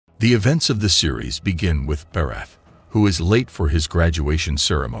The events of the series begin with Bharat, who is late for his graduation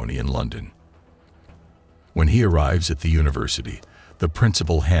ceremony in London. When he arrives at the university, the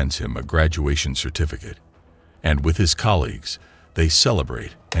principal hands him a graduation certificate, and with his colleagues, they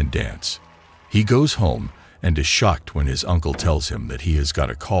celebrate and dance. He goes home and is shocked when his uncle tells him that he has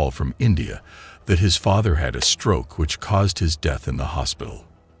got a call from India that his father had a stroke which caused his death in the hospital.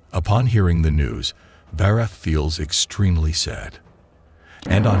 Upon hearing the news, Bharat feels extremely sad.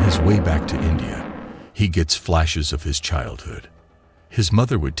 And on his way back to India, he gets flashes of his childhood. His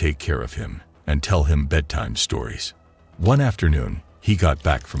mother would take care of him and tell him bedtime stories. One afternoon, he got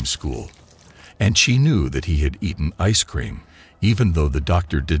back from school, and she knew that he had eaten ice cream, even though the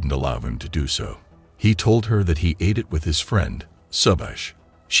doctor didn't allow him to do so. He told her that he ate it with his friend, Subhash.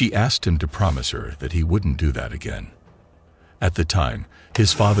 She asked him to promise her that he wouldn't do that again. At the time,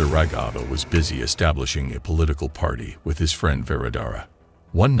 his father Raghava was busy establishing a political party with his friend Varadara.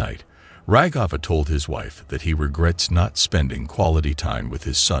 One night, Raghava told his wife that he regrets not spending quality time with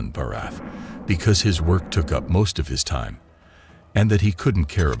his son Bharat because his work took up most of his time, and that he couldn't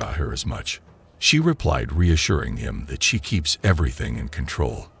care about her as much. She replied, reassuring him that she keeps everything in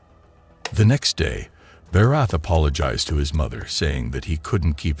control. The next day, Bharat apologized to his mother, saying that he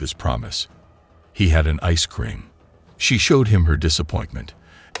couldn't keep his promise. He had an ice cream. She showed him her disappointment,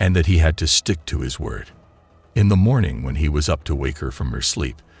 and that he had to stick to his word. In the morning, when he was up to wake her from her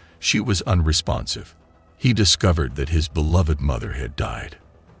sleep, she was unresponsive. He discovered that his beloved mother had died.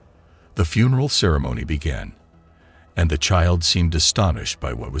 The funeral ceremony began, and the child seemed astonished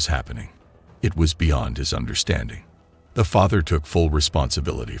by what was happening. It was beyond his understanding. The father took full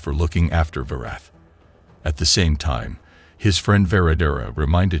responsibility for looking after Bharat. At the same time, his friend Varadara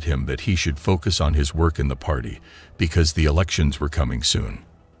reminded him that he should focus on his work in the party because the elections were coming soon.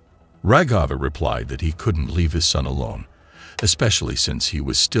 Raghava replied that he couldn't leave his son alone, especially since he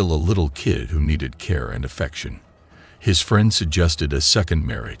was still a little kid who needed care and affection. His friend suggested a second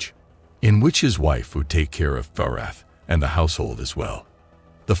marriage, in which his wife would take care of Bharat and the household as well.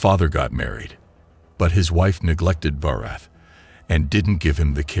 The father got married, but his wife neglected Bharat and didn't give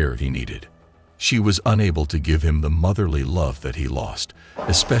him the care he needed. She was unable to give him the motherly love that he lost,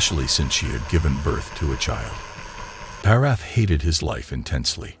 especially since she had given birth to a child. Bharat hated his life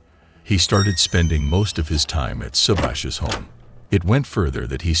intensely. He started spending most of his time at Subhash's home. It went further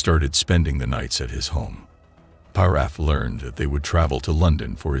that he started spending the nights at his home. Bharat learned that they would travel to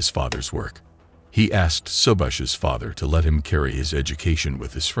London for his father's work. He asked Subhash's father to let him carry his education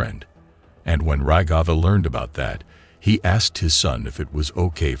with his friend. And when Raghava learned about that, he asked his son if it was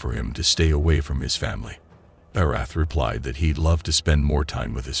okay for him to stay away from his family. Bharat replied that he'd love to spend more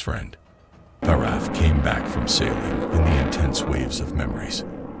time with his friend. Bharat came back from sailing in the intense waves of memories.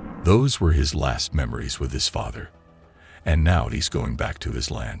 Those were his last memories with his father, and now he's going back to his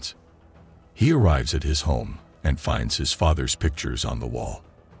lands. He arrives at his home and finds his father's pictures on the wall.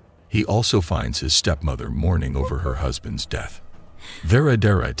 He also finds his stepmother mourning over her husband's death.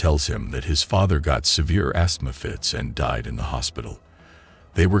 Varadara tells him that his father got severe asthma fits and died in the hospital.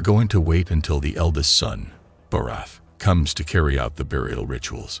 They were going to wait until the eldest son, Bharat, comes to carry out the burial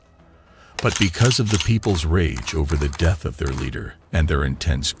rituals. But because of the people's rage over the death of their leader and their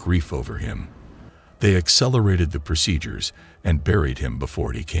intense grief over him, they accelerated the procedures and buried him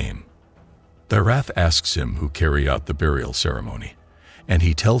before he came. Bharat asks him who carried out the burial ceremony, and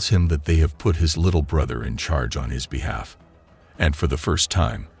he tells him that they have put his little brother in charge on his behalf. And for the first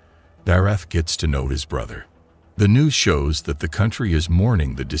time, Bharat gets to know his brother. The news shows that the country is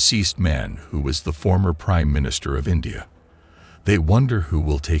mourning the deceased man who was the former Prime Minister of India. They wonder who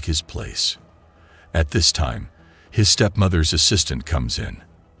will take his place. At this time, his stepmother's assistant comes in.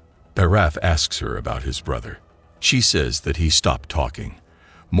 Bharat asks her about his brother. She says that he stopped talking.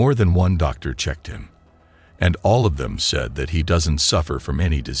 More than one doctor checked him, and all of them said that he doesn't suffer from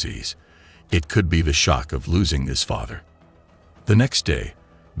any disease. It could be the shock of losing his father. The next day,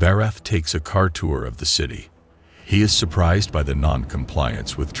 Bharat takes a car tour of the city. He is surprised by the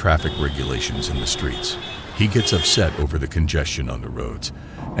non-compliance with traffic regulations in the streets. He gets upset over the congestion on the roads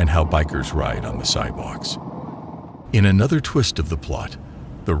and how bikers ride on the sidewalks. In another twist of the plot,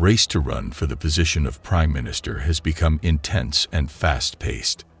 the race to run for the position of Prime Minister has become intense and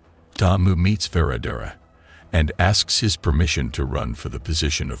fast-paced. Damu meets Varadara and asks his permission to run for the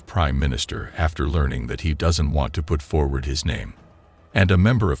position of Prime Minister after learning that he doesn't want to put forward his name. And a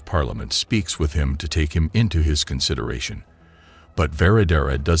member of Parliament speaks with him to take him into his consideration. But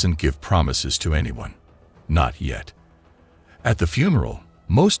Varadara doesn't give promises to anyone. Not yet. At the funeral,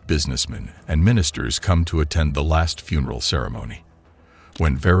 most businessmen and ministers come to attend the last funeral ceremony,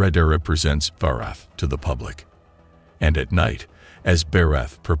 when Varadara presents Bharat to the public. And at night, As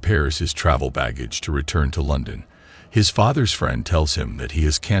Bharat prepares his travel baggage to return to London, his father's friend tells him that he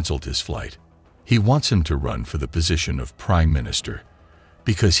has cancelled his flight. He wants him to run for the position of Prime Minister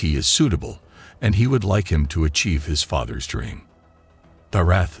because he is suitable and he would like him to achieve his father's dream.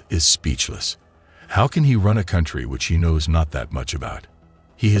 Bharat is speechless. How can he run a country which he knows not that much about?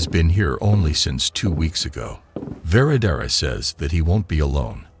 He has been here only since 2 weeks ago. Bharat says that he won't be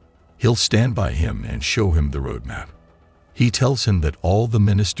alone. He'll stand by him and show him the roadmap. He tells him that all the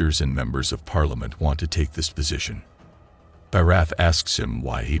ministers and members of parliament want to take this position. Bharat asks him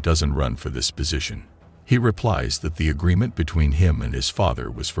why he doesn't run for this position. He replies that the agreement between him and his father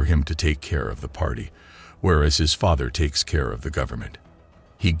was for him to take care of the party, whereas his father takes care of the government.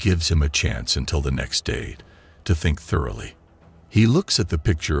 He gives him a chance until the next day to think thoroughly. He looks at the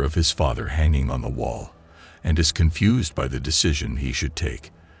picture of his father hanging on the wall and is confused by the decision he should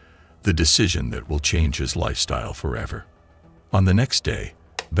take, the decision that will change his lifestyle forever. On the next day,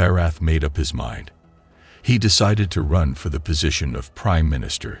 Bharat made up his mind. He decided to run for the position of Prime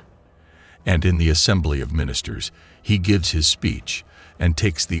Minister. And in the Assembly of Ministers, he gives his speech and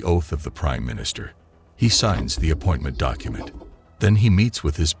takes the oath of the Prime Minister. He signs the appointment document. Then he meets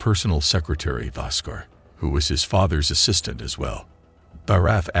with his personal secretary, Bhaskar, who was his father's assistant as well.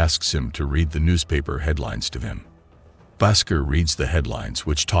 Bharat asks him to read the newspaper headlines to him. Bhaskar reads the headlines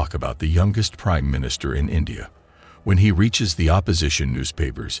which talk about the youngest Prime Minister in India. When he reaches the opposition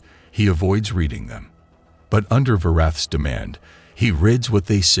newspapers, he avoids reading them. But under Bharat's demand, he reads what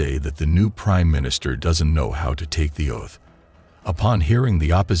they say that the new Prime Minister doesn't know how to take the oath. Upon hearing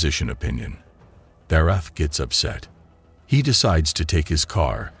the opposition opinion, Bharat gets upset. He decides to take his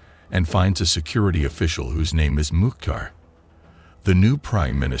car and finds a security official whose name is Mukhtar. The new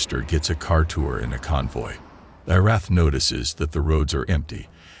Prime Minister gets a car tour in a convoy. Bharat notices that the roads are empty,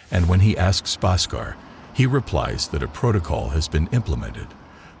 and when he asks Bhaskar, he replies that a protocol has been implemented.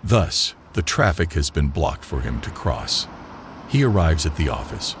 Thus, the traffic has been blocked for him to cross. He arrives at the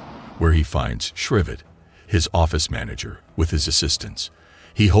office, where he finds Shrivat, his office manager, with his assistants.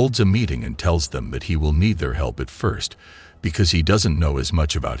 He holds a meeting and tells them that he will need their help at first because he doesn't know as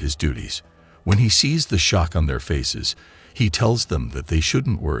much about his duties. When he sees the shock on their faces, he tells them that they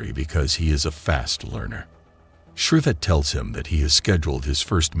shouldn't worry because he is a fast learner. Shrivat tells him that he has scheduled his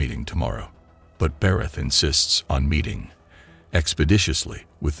first meeting tomorrow, but Bharat insists on meeting expeditiously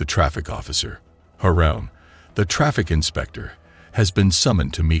with the traffic officer. Haroun, the traffic inspector, has been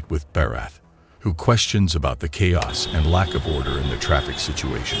summoned to meet with Bharat, who questions about the chaos and lack of order in the traffic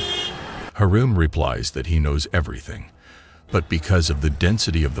situation. Haroun replies that he knows everything, but because of the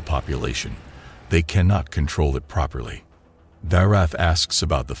density of the population, they cannot control it properly. Bharat asks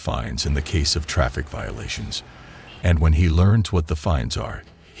about the fines in the case of traffic violations, and when he learns what the fines are,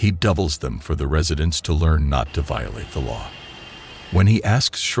 he doubles them for the residents to learn not to violate the law. When he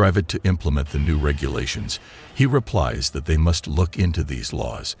asks Shrivat to implement the new regulations, he replies that they must look into these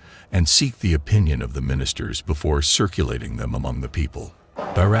laws and seek the opinion of the ministers before circulating them among the people.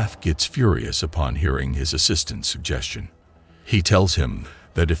 Bharat gets furious upon hearing his assistant's suggestion. He tells him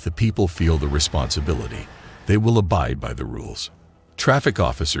that if the people feel the responsibility, they will abide by the rules. Traffic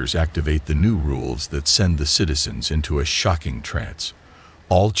officers activate the new rules that send the citizens into a shocking trance.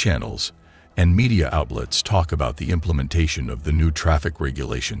 All channels and media outlets talk about the implementation of the new traffic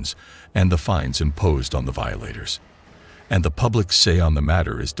regulations and the fines imposed on the violators. And the public's say on the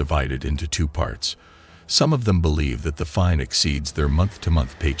matter is divided into two parts. Some of them believe that the fine exceeds their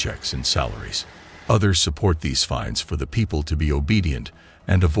month-to-month paychecks and salaries. Others support these fines for the people to be obedient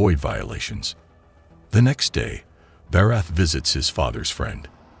and avoid violations. The next day, Bharat visits his father's friend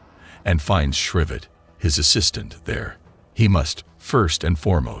and finds Shrivat, his assistant, there. He must, first and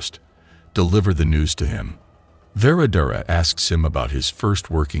foremost, deliver the news to him. Bharat asks him about his first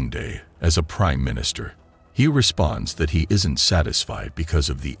working day as a prime minister. He responds that he isn't satisfied because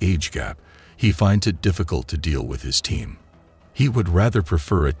of the age gap. He finds it difficult to deal with his team. He would rather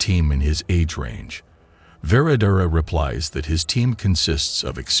prefer a team in his age range. Bharat replies that his team consists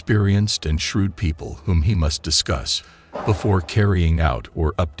of experienced and shrewd people whom he must discuss before carrying out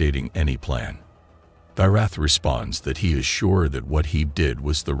or updating any plan. Bharat responds that he is sure that what he did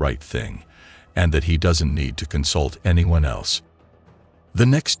was the right thing and that he doesn't need to consult anyone else. The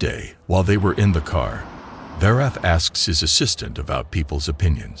next day, while they were in the car, Bharat asks his assistant about people's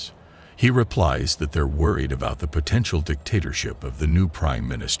opinions. He replies that they're worried about the potential dictatorship of the new prime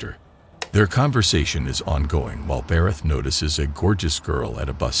minister. Their conversation is ongoing while Bharat notices a gorgeous girl at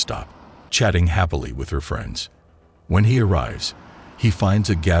a bus stop, chatting happily with her friends. When he arrives, he finds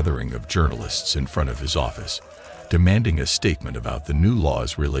a gathering of journalists in front of his office, demanding a statement about the new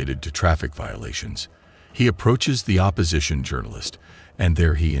laws related to traffic violations. He approaches the opposition journalist, and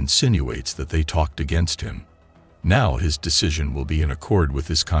there he insinuates that they talked against him. Now his decision will be in accord with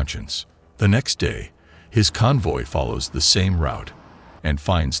his conscience. The next day, his convoy follows the same route and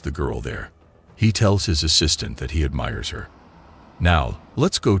finds the girl there. He tells his assistant that he admires her. Now,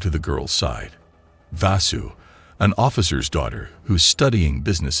 let's go to the girl's side. Vasu, an officer's daughter who's studying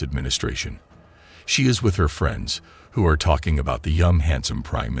business administration. She is with her friends, who are talking about the young, handsome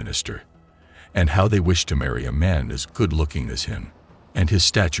prime minister, and how they wish to marry a man as good-looking as him, and his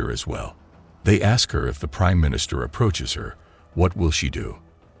stature as well. They ask her if the prime minister approaches her, what will she do?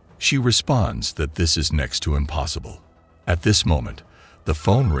 She responds that this is next to impossible. At this moment, the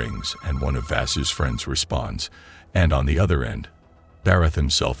phone rings and one of Vasu's friends responds, and on the other end, Bharat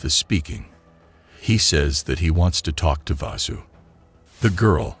himself is speaking. He says that he wants to talk to Vasu. The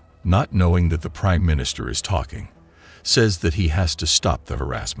girl, not knowing that the prime minister is talking, says that he has to stop the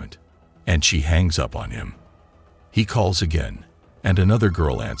harassment, and she hangs up on him. He calls again, and another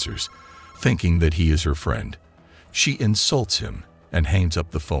girl answers, thinking that he is her friend. She insults him and hangs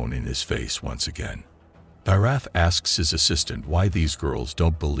up the phone in his face once again. Bharat asks his assistant why these girls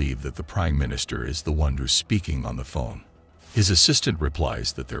don't believe that the prime minister is the one who's speaking on the phone. His assistant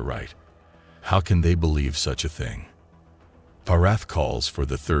replies that they're right. How can they believe such a thing? Bharat calls for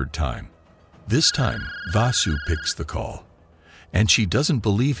the third time. This time, Vasu picks the call, and she doesn't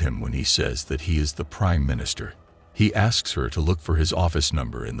believe him when he says that he is the prime minister. He asks her to look for his office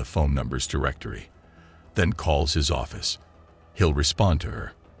number in the phone numbers directory, then calls his office. He'll respond to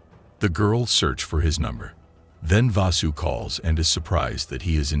her. The girls search for his number. Then Vasu calls and is surprised that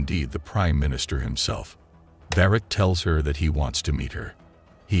he is indeed the prime minister himself. Bharat tells her that he wants to meet her.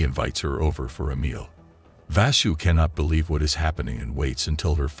 He invites her over for a meal. Vasu cannot believe what is happening and waits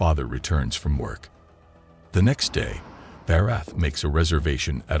until her father returns from work. The next day, Bharat makes a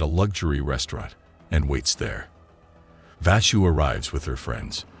reservation at a luxury restaurant and waits there. Vasu arrives with her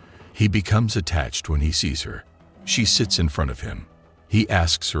friends. He becomes attached when he sees her. She sits in front of him. He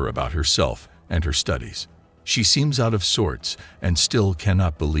asks her about herself and her studies. She seems out of sorts and still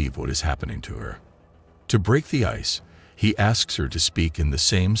cannot believe what is happening to her. To break the ice, he asks her to speak in the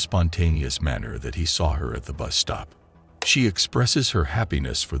same spontaneous manner that he saw her at the bus stop. She expresses her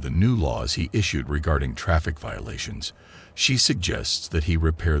happiness for the new laws he issued regarding traffic violations. She suggests that he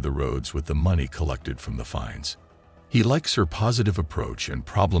repair the roads with the money collected from the fines. He likes her positive approach and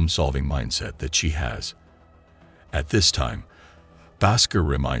problem-solving mindset that she has. At this time, Bhaskar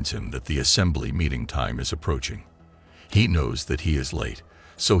reminds him that the assembly meeting time is approaching. He knows that he is late,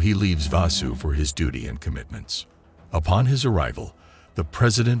 so he leaves Vasu for his duty and commitments. Upon his arrival, the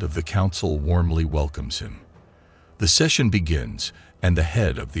president of the council warmly welcomes him. The session begins, and the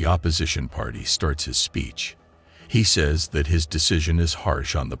head of the opposition party starts his speech. He says that his decision is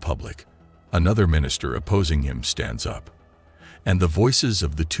harsh on the public. Another minister opposing him stands up, and the voices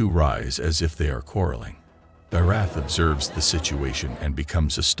of the two rise as if they are quarreling. Bharat observes the situation and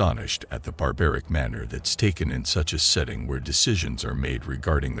becomes astonished at the barbaric manner that's taken in such a setting where decisions are made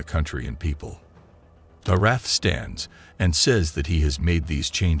regarding the country and people. Bharat stands and says that he has made these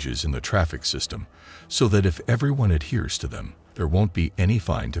changes in the traffic system so that if everyone adheres to them, there won't be any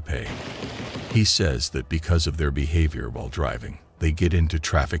fine to pay. He says that because of their behavior while driving, they get into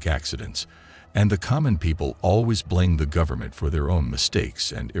traffic accidents, and the common people always blame the government for their own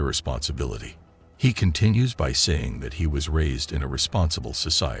mistakes and irresponsibility. He continues by saying that he was raised in a responsible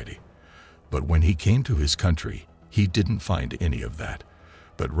society, but when he came to his country, he didn't find any of that,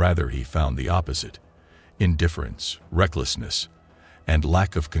 but rather he found the opposite: indifference, recklessness, and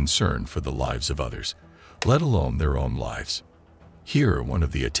lack of concern for the lives of others, let alone their own lives. Here, one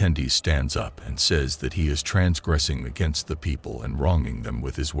of the attendees stands up and says that he is transgressing against the people and wronging them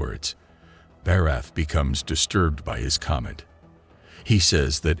with his words. Bharat becomes disturbed by his comment. He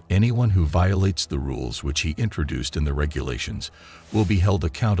says that anyone who violates the rules which he introduced in the regulations will be held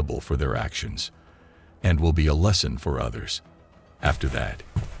accountable for their actions and will be a lesson for others. After that,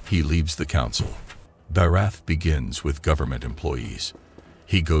 he leaves the council. Bharat begins with government employees.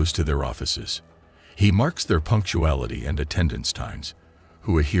 He goes to their offices. He marks their punctuality and attendance times,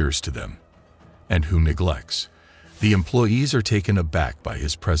 who adheres to them, and who neglects. The employees are taken aback by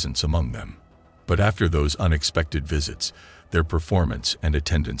his presence among them, but after those unexpected visits, their performance and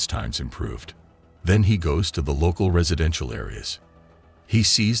attendance times improved. Then he goes to the local residential areas. He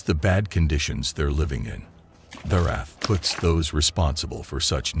sees the bad conditions they're living in. Bharat puts those responsible for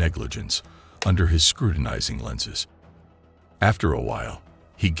such negligence under his scrutinizing lenses. After a while,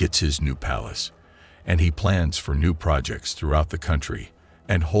 he gets his new palace, and he plans for new projects throughout the country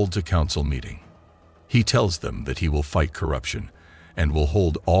and holds a council meeting. He tells them that he will fight corruption and will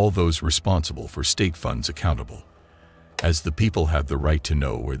hold all those responsible for state funds accountable, as the people have the right to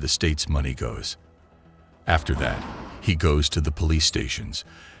know where the state's money goes. After that, he goes to the police stations,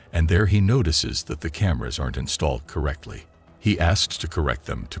 and there he notices that the cameras aren't installed correctly. He asks to correct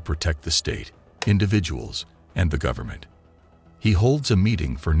them to protect the state, individuals, and the government. He holds a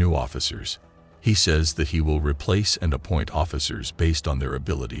meeting for new officers. He says that he will replace and appoint officers based on their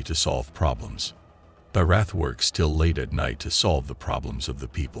ability to solve problems. Bharat works till late at night to solve the problems of the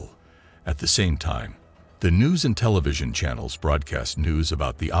people. At the same time, the news and television channels broadcast news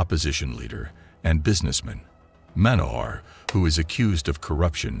about the opposition leader and businessman, Manohar, who is accused of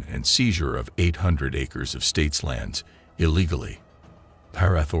corruption and seizure of 800 acres of state's lands illegally.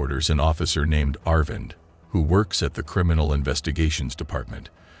 Bharat orders an officer named Arvind, who works at the Criminal Investigations Department,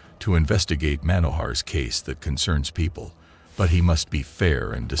 to investigate Manohar's case that concerns people, but he must be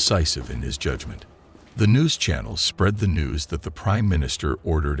fair and decisive in his judgment. The news channels spread the news that the Prime Minister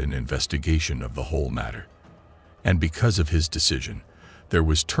ordered an investigation of the whole matter. And because of his decision, there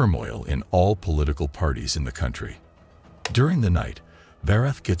was turmoil in all political parties in the country. During the night,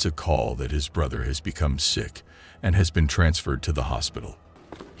 Bharat gets a call that his brother has become sick and has been transferred to the hospital.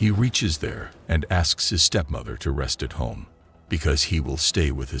 He reaches there and asks his stepmother to rest at home, because he will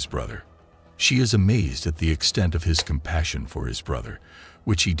stay with his brother. She is amazed at the extent of his compassion for his brother,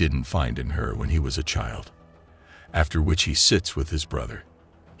 which he didn't find in her when he was a child. After which he sits with his brother.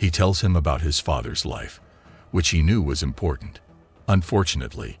 He tells him about his father's life, which he knew was important.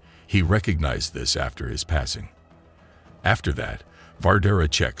 Unfortunately, he recognized this after his passing. After that, Vardara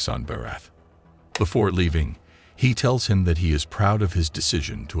checks on Bharat. Before leaving, he tells him that he is proud of his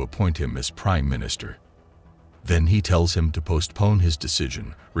decision to appoint him as Prime Minister. Then he tells him to postpone his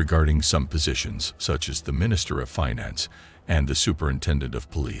decision regarding some positions such as the Minister of Finance and the Superintendent of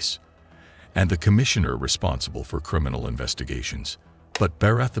Police, and the Commissioner responsible for criminal investigations. But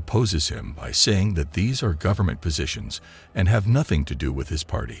Bharat opposes him by saying that these are government positions and have nothing to do with his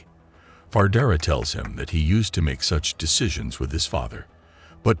party. Vardara tells him that he used to make such decisions with his father,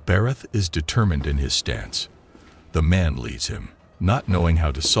 but Bharat is determined in his stance. The man leaves him, not knowing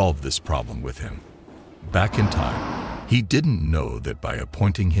how to solve this problem with him. Back in time, he didn't know that by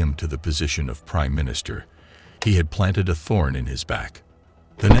appointing him to the position of Prime Minister, he had planted a thorn in his back.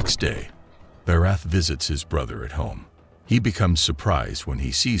 The next day, Bharat visits his brother at home. He becomes surprised when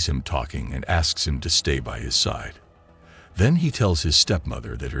he sees him talking and asks him to stay by his side. Then he tells his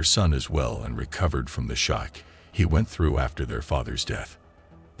stepmother that her son is well and recovered from the shock he went through after their father's death.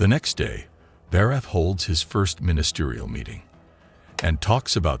 The next day, Bharat holds his first ministerial meeting and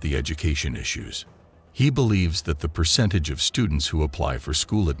talks about the education issues. He believes that the percentage of students who apply for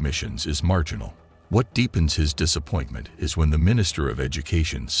school admissions is marginal. What deepens his disappointment is when the Minister of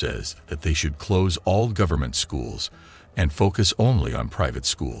Education says that they should close all government schools and focus only on private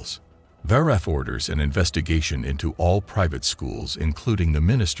schools. Bharat orders an investigation into all private schools, including the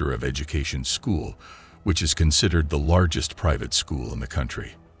Minister of Education's school, which is considered the largest private school in the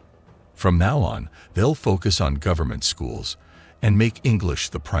country. From now on, they'll focus on government schools and make English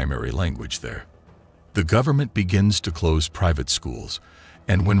the primary language there. The government begins to close private schools,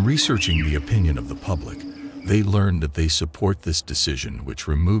 and when researching the opinion of the public, they learn that they support this decision, which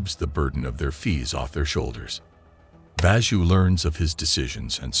removes the burden of their fees off their shoulders. Vaju learns of his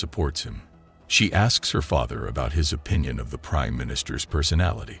decisions and supports him. She asks her father about his opinion of the Prime Minister's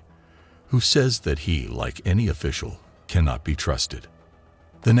personality, who says that he, like any official, cannot be trusted.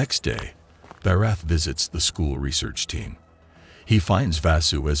 The next day, Bharat visits the school research team. He finds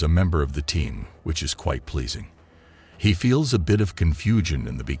Vasu as a member of the team, which is quite pleasing. He feels a bit of confusion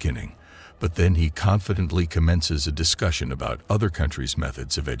in the beginning, but then he confidently commences a discussion about other countries'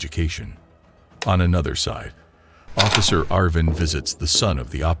 methods of education. On another side, Officer Arvind visits the son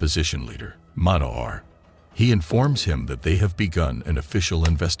of the opposition leader, Manohar. He informs him that they have begun an official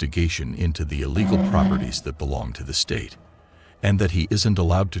investigation into the illegal properties that belong to the state, and that he isn't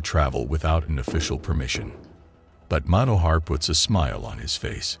allowed to travel without an official permission. But Manohar puts a smile on his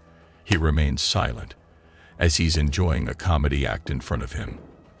face. He remains silent, as he's enjoying a comedy act in front of him.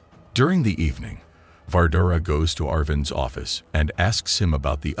 During the evening, Vardara goes to Arvind's office and asks him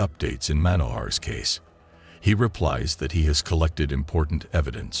about the updates in Manohar's case. He replies that he has collected important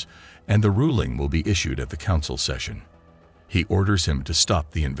evidence and the ruling will be issued at the council session. He orders him to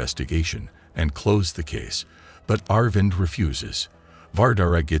stop the investigation and close the case, but Arvind refuses.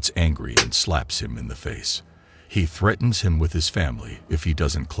 Vardara gets angry and slaps him in the face. He threatens him with his family if he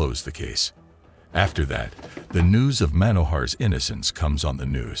doesn't close the case. After that, the news of Manohar's innocence comes on the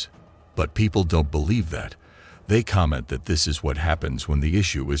news. But people don't believe that. They comment that this is what happens when the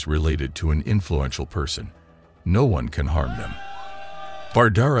issue is related to an influential person. No one can harm them.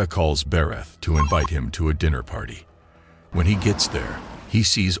 Vardara calls Bharat to invite him to a dinner party. When he gets there, he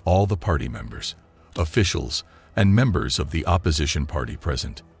sees all the party members, officials, and members of the opposition party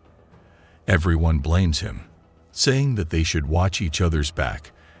present. Everyone blames him, saying that they should watch each other's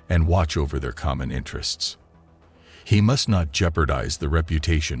back and watch over their common interests. He must not jeopardize the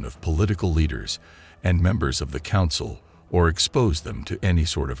reputation of political leaders and members of the council or expose them to any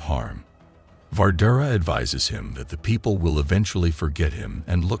sort of harm. Vardara advises him that the people will eventually forget him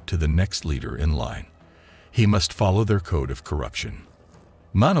and look to the next leader in line. He must follow their code of corruption.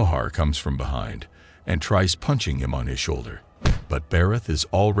 Manohar comes from behind and tries punching him on his shoulder, but Bharat is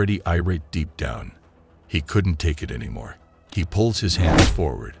already irate deep down. He couldn't take it anymore. He pulls his hands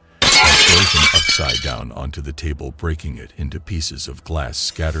forward and throws him upside down onto the table, breaking it into pieces of glass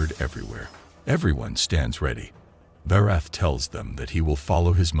scattered everywhere. Everyone stands ready. Bharat tells them that he will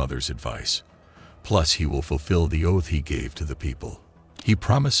follow his mother's advice. Plus, he will fulfill the oath he gave to the people. He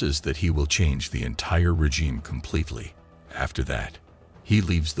promises that he will change the entire regime completely. After that, he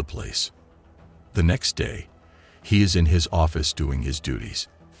leaves the place. The next day, he is in his office doing his duties.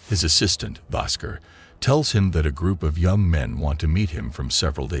 His assistant, Bhaskar, tells him that a group of young men want to meet him from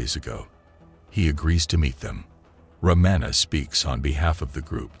several days ago. He agrees to meet them. Ramana speaks on behalf of the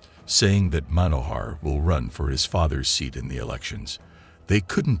group, saying that Manohar will run for his father's seat in the elections. They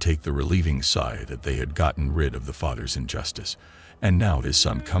couldn't take the relieving sigh that they had gotten rid of the father's injustice, and now his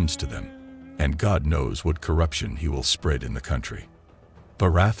son comes to them, and God knows what corruption he will spread in the country.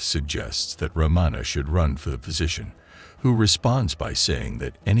 Bharat suggests that Ramana should run for the position, who responds by saying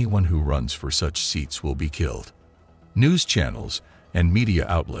that anyone who runs for such seats will be killed. News channels and media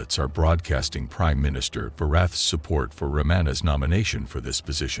outlets are broadcasting Prime Minister Bharat's support for Ramana's nomination for this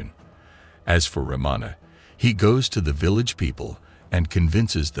position. As for Ramana, he goes to the village people and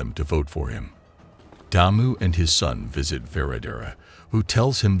convinces them to vote for him. Damu and his son visit Vardara, who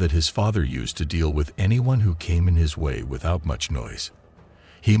tells him that his father used to deal with anyone who came in his way without much noise.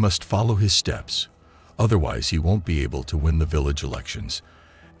 He must follow his steps, otherwise he won't be able to win the village elections,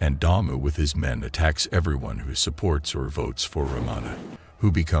 and Damu with his men attacks everyone who supports or votes for Ramana,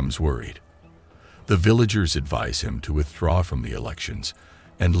 who becomes worried. The villagers advise him to withdraw from the elections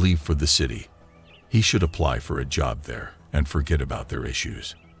and leave for the city. He should apply for a job there and forget about their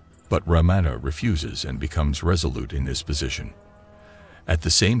issues. But Ramana refuses and becomes resolute in his position. At the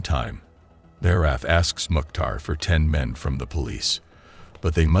same time, Bharat asks Mukhtar for 10 men from the police,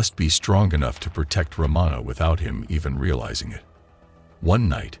 but they must be strong enough to protect Ramana without him even realizing it. One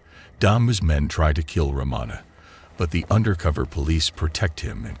night, Damu's men try to kill Ramana, but the undercover police protect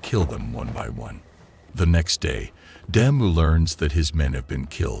him and kill them one by one. The next day, Damu learns that his men have been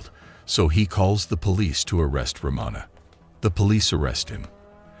killed, so he calls the police to arrest Ramana. The police arrest him,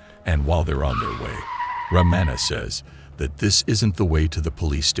 and while they're on their way, Ramana says that this isn't the way to the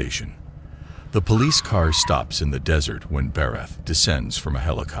police station. The police car stops in the desert when Bharat descends from a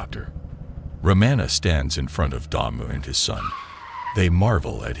helicopter. Ramana stands in front of Damu and his son. They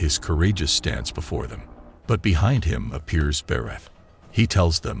marvel at his courageous stance before them, but behind him appears Bharat. He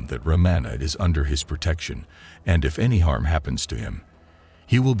tells them that Ramana is under his protection, and if any harm happens to him,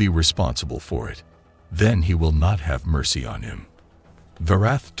 he will be responsible for it. Then he will not have mercy on him.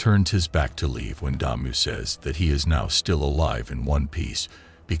 Bharat turns his back to leave when Damu says that he is now still alive in one piece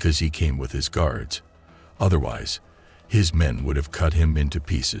because he came with his guards. Otherwise, his men would have cut him into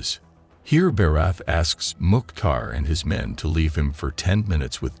pieces. Here Bharat asks Mukhtar and his men to leave him for 10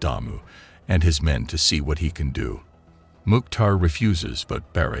 minutes with Damu and his men to see what he can do. Mukhtar refuses,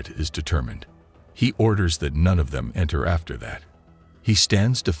 but Bharat is determined. He orders that none of them enter after that. He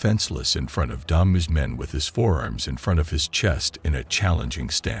stands defenseless in front of Damu's men with his forearms in front of his chest in a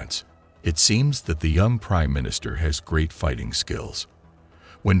challenging stance. It seems that the young prime minister has great fighting skills.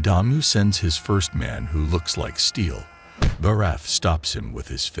 When Damu sends his first man who looks like steel, Bharat stops him with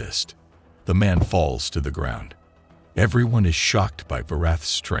his fist. The man falls to the ground. Everyone is shocked by Bharat's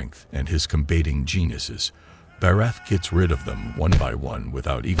strength and his combating geniuses. Bharat gets rid of them one by one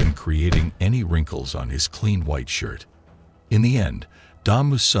without even creating any wrinkles on his clean white shirt. In the end,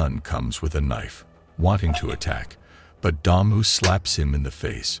 Damu's son comes with a knife, wanting to attack, but Damu slaps him in the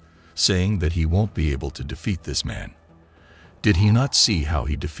face, saying that he won't be able to defeat this man. Did he not see how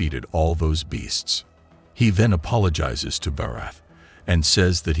he defeated all those beasts? He then apologizes to Bharat and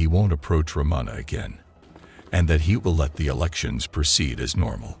says that he won't approach Ramana again, and that he will let the elections proceed as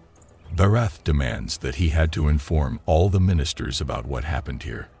normal. Bharat demands that he had to inform all the ministers about what happened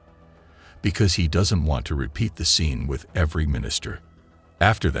here, because he doesn't want to repeat the scene with every minister.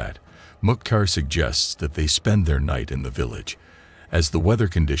 After that, Mukhtar suggests that they spend their night in the village, as the weather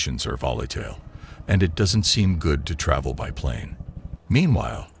conditions are volatile, and it doesn't seem good to travel by plane.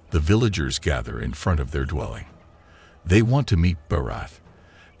 Meanwhile, the villagers gather in front of their dwelling. They want to meet Bharat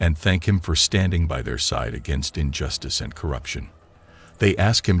and thank him for standing by their side against injustice and corruption. They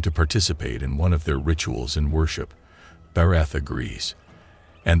ask him to participate in one of their rituals and worship. Bharat agrees,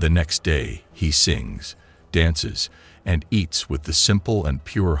 and the next day he sings, dances, and eats with the simple and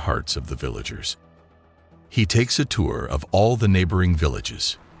pure hearts of the villagers. He takes a tour of all the neighboring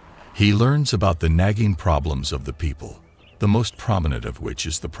villages. He learns about the nagging problems of the people, the most prominent of which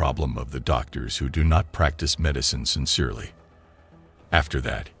is the problem of the doctors who do not practice medicine sincerely. After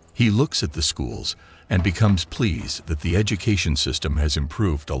that, he looks at the schools and becomes pleased that the education system has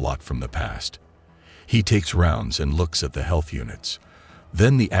improved a lot from the past. He takes rounds and looks at the health units,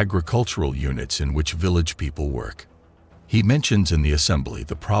 then the agricultural units in which village people work. He mentions in the assembly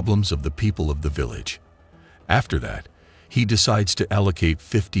the problems of the people of the village. After that, he decides to allocate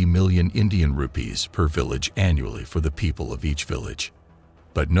 50 million Indian rupees per village annually for the people of each village.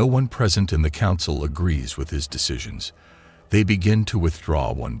 But no one present in the council agrees with his decisions. They begin to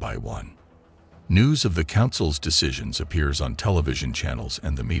withdraw one by one. News of the council's decisions appears on television channels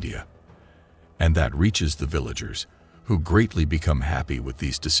and the media, and that reaches the villagers, who greatly become happy with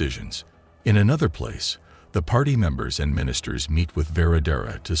these decisions. In another place, the party members and ministers meet with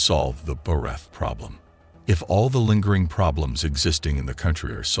Veradara to solve the Bharat problem. If all the lingering problems existing in the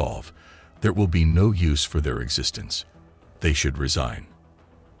country are solved, there will be no use for their existence. They should resign.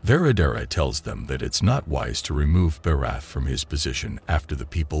 Veradara tells them that it's not wise to remove Bharat from his position after the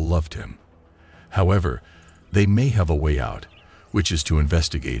people loved him. However, they may have a way out, which is to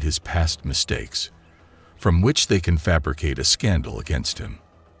investigate his past mistakes, from which they can fabricate a scandal against him.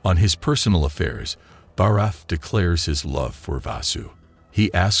 On his personal affairs, Bharat declares his love for Vasu.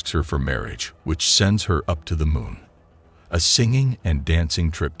 He asks her for marriage, which sends her up to the moon. A singing and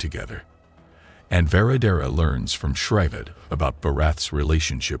dancing trip together. And Veradara learns from Shrivad about Bharat's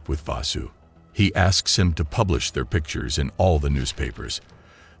relationship with Vasu. He asks him to publish their pictures in all the newspapers.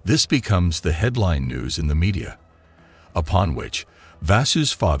 This becomes the headline news in the media, upon which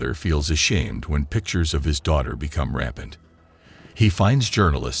Vasu's father feels ashamed when pictures of his daughter become rampant. He finds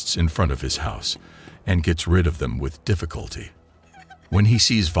journalists in front of his house and gets rid of them with difficulty. When he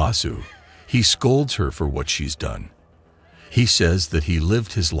sees Vasu, he scolds her for what she's done. He says that he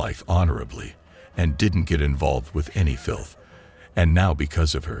lived his life honorably and didn't get involved with any filth, and now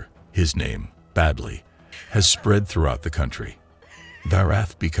because of her, his name, badly, has spread throughout the country.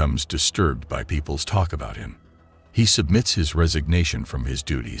 Bharat becomes disturbed by people's talk about him. He submits his resignation from his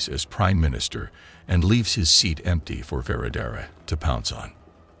duties as Prime Minister and leaves his seat empty for Veradara to pounce on.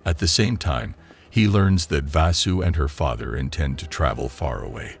 At the same time, he learns that Vasu and her father intend to travel far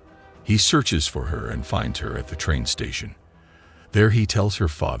away. He searches for her and finds her at the train station. There he tells her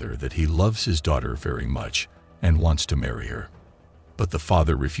father that he loves his daughter very much and wants to marry her. But the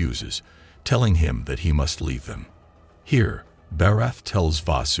father refuses, telling him that he must leave them. Here, Bharat tells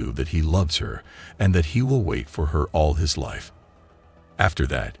Vasu that he loves her and that he will wait for her all his life. After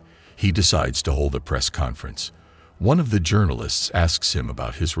that, he decides to hold a press conference. One of the journalists asks him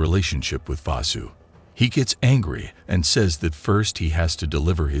about his relationship with Vasu. He gets angry and says that first he has to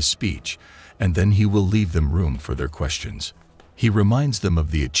deliver his speech, and then he will leave them room for their questions. He reminds them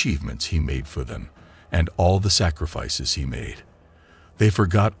of the achievements he made for them and all the sacrifices he made. They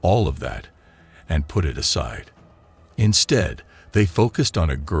forgot all of that and put it aside. Instead, they focused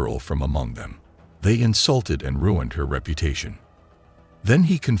on a girl from among them. They insulted and ruined her reputation. Then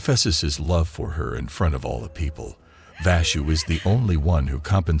he confesses his love for her in front of all the people. Vasu is the only one who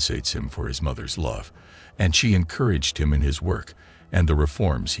compensates him for his mother's love, and she encouraged him in his work and the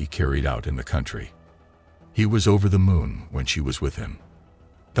reforms he carried out in the country. He was over the moon when she was with him.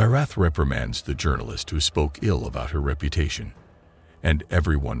 Bharat reprimands the journalist who spoke ill about her reputation, and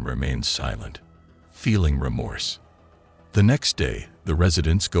everyone remains silent, feeling remorse. The next day, the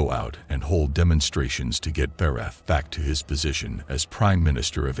residents go out and hold demonstrations to get Bharat back to his position as Prime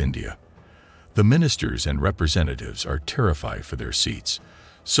Minister of India. The ministers and representatives are terrified for their seats,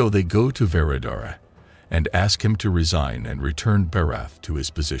 so they go to Veradara and ask him to resign and return Bharat to his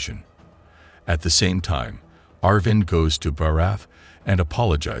position. At the same time, Arvind goes to Bharat and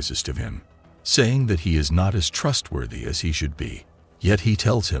apologizes to him, saying that he is not as trustworthy as he should be. Yet he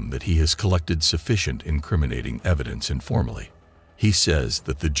tells him that he has collected sufficient incriminating evidence informally. He says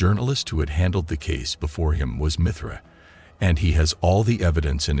that the journalist who had handled the case before him was Mithra, and he has all the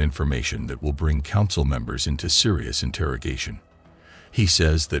evidence and information that will bring council members into serious interrogation. He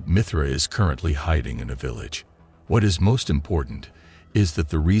says that Mithra is currently hiding in a village. What is most important is that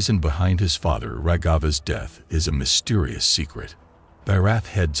the reason behind his father Raghava's death is a mysterious secret. Bharat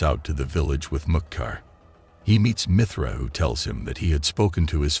heads out to the village with Mukhtar. He meets Mithra, who tells him that he had spoken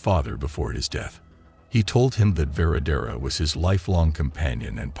to his father before his death. He told him that Veradara was his lifelong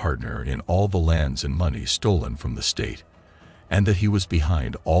companion and partner in all the lands and money stolen from the state, and that he was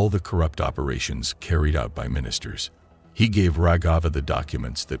behind all the corrupt operations carried out by ministers. He gave Raghava the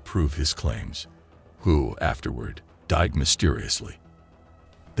documents that prove his claims, who, afterward, died mysteriously.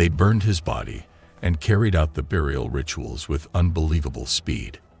 They burned his body and carried out the burial rituals with unbelievable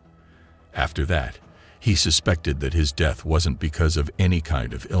speed. After that, he suspected that his death wasn't because of any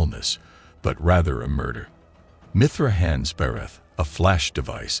kind of illness, but rather a murder. Mithra hands Bharat a flash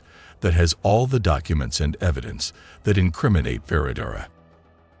device that has all the documents and evidence that incriminate Veradara.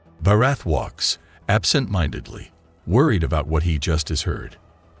 Bharat walks, absent-mindedly, worried about what he just has heard.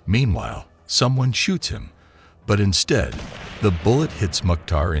 Meanwhile, someone shoots him, but instead, the bullet hits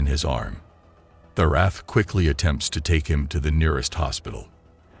Mukhtar in his arm. Bharat quickly attempts to take him to the nearest hospital.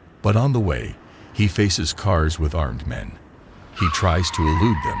 But on the way, he faces cars with armed men. He tries to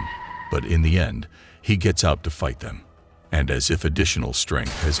elude them, but in the end, he gets out to fight them. And as if additional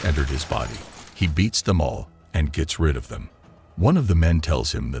strength has entered his body, he beats them all and gets rid of them. One of the men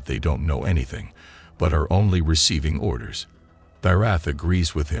tells him that they don't know anything, but are only receiving orders. Bharat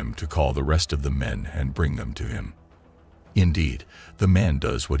agrees with him to call the rest of the men and bring them to him. Indeed, the man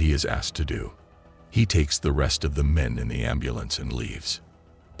does what he is asked to do. He takes the rest of the men in the ambulance and leaves.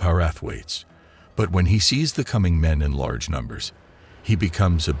 Bharat waits, but when he sees the coming men in large numbers, he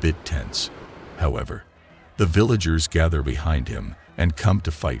becomes a bit tense. However, the villagers gather behind him and come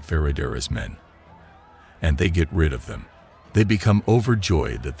to fight Veradara's men. And they get rid of them. They become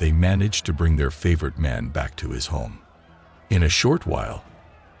overjoyed that they managed to bring their favorite man back to his home. In a short while,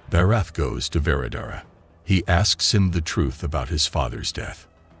 Bharat goes to Veradara. He asks him the truth about his father's death.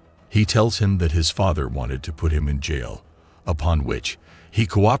 He tells him that his father wanted to put him in jail, upon which he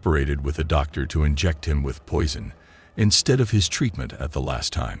cooperated with a doctor to inject him with poison instead of his treatment at the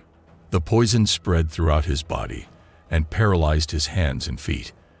last time. The poison spread throughout his body and paralyzed his hands and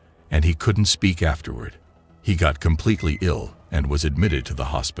feet, and he couldn't speak afterward. He got completely ill and was admitted to the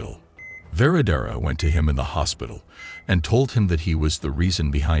hospital. Veradara went to him in the hospital and told him that he was the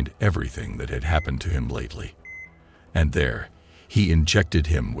reason behind everything that had happened to him lately. And there, he injected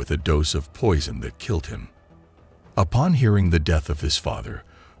him with a dose of poison that killed him. Upon hearing the death of his father,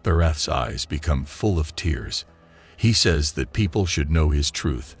 Bharat's eyes become full of tears. He says that people should know his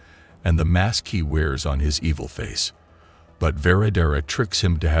truth and the mask he wears on his evil face. But Veradara tricks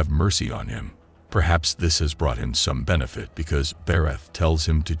him to have mercy on him. Perhaps this has brought him some benefit because Bharat tells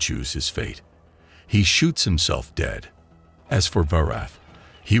him to choose his fate. He shoots himself dead. As for Bharat,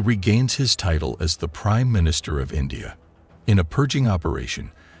 he regains his title as the Prime Minister of India. In a purging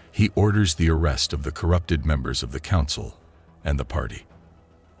operation, he orders the arrest of the corrupted members of the council and the party.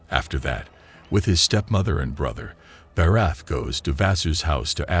 After that, with his stepmother and brother, Bharat goes to Vasu's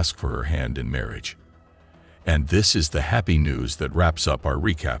house to ask for her hand in marriage. And this is the happy news that wraps up our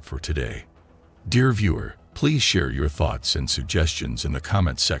recap for today. Dear viewer, please share your thoughts and suggestions in the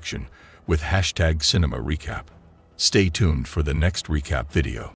comments section with #CinemaRecap. Stay tuned for the next recap video.